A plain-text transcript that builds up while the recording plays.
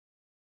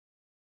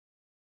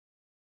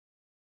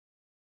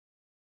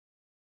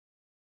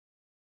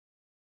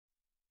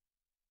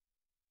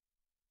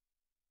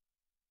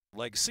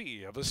Leg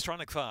C of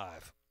Astronic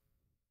 5.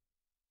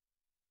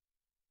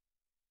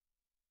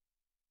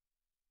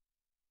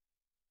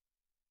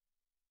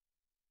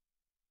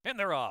 And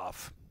they're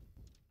off.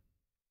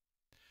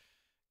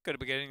 Good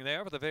beginning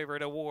there for the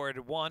favorite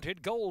Award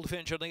Wanted.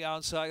 Goldfinch on the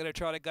outside, going to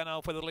try to gun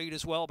out for the lead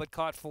as well, but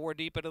caught 4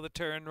 deep into the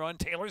turn run.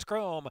 Taylor's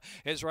Chrome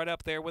is right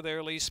up there with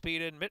early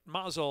speed, and Mitt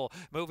Mazel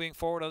moving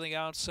forward on the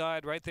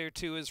outside. Right there,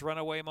 too, is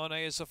Runaway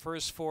Monet as the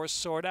first 4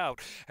 sort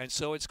out. And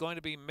so it's going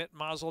to be Mitt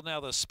Mazel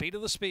now, the speed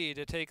of the speed,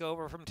 to take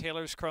over from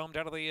Taylor's Chrome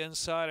down to the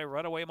inside, and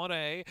Runaway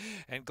Monet.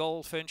 And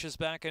Goldfinch is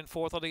back and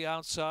forth on the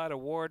outside.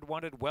 Award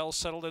Wanted well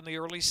settled in the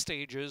early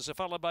stages,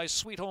 followed by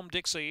Sweet Home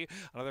Dixie,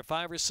 another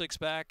 5 or 6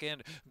 back,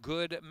 and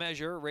Good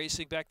Measure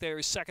racing back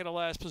there, second to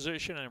last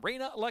position, and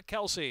Raina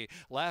LaKelsey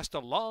last a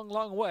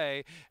long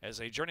way as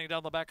they journey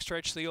down the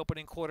backstretch. The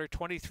opening quarter,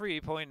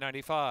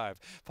 23.95.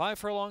 5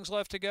 furlongs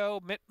left to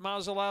go. Mitt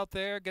Mazel out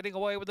there getting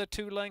away with a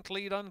 2-length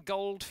lead on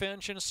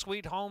Goldfinch and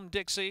Sweet Home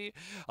Dixie.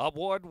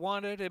 Award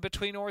Wanted in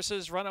between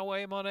horses,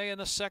 Runaway Monet in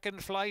the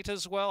second flight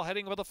as well,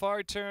 heading with a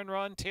far turn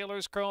run.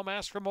 Taylor's Chrome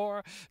asked for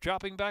more,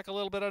 dropping back a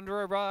little bit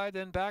under a ride,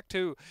 then back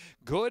to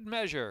Good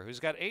Measure, who's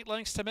got 8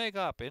 lengths to make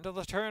up into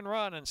the turn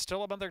run, and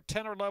still another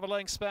 10 or 11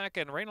 lengths back,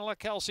 and Raina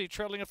LaKelsey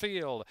trailing a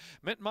field.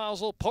 Mitt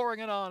Mazel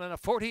pouring it on in a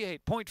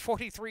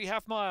 48.43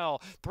 half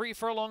mile. 3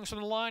 furlongs from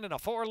the line and a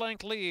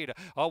 4-length lead.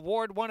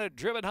 Award Wanted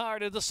driven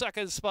hard in the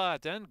second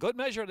spot. And Good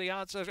Measure on the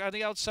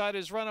outside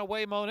is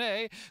Runaway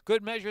Monet.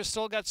 Good Measure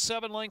still got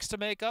 7 lengths to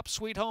make up.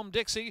 Sweet Home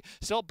Dixie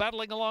still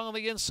battling along on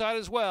the inside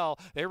as well.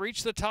 They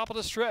reach the top of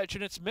the stretch,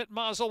 and it's Mitt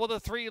Mazel with a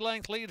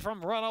 3-length lead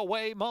from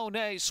Runaway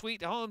Monet.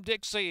 Sweet Home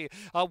Dixie,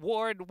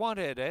 Award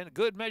Wanted, and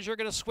Good Measure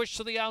going to switch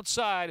to the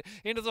outside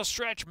into the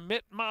stretch.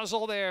 Mitt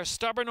Mazel there,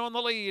 stubborn on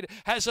the lead,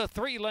 has a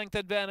 3-length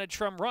advantage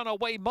from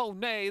Runaway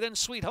Monet, then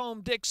Sweet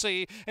Home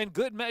Dixie, and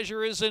Good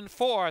Measure is in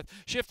 4th.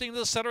 Shifting to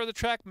the center of the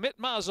track, Mitt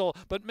Mazel,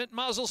 but Mitt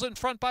Mazel's in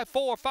front by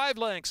 5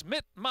 lengths.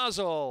 Mitt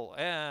Mazel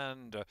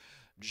and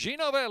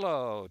Gino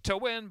Velo to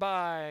win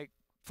by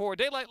 4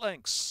 daylight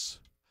lengths.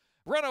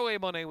 Runaway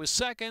Monet was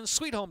second,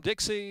 Sweet Home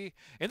Dixie,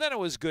 and then it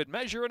was Good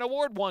Measure and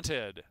Award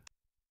Wanted.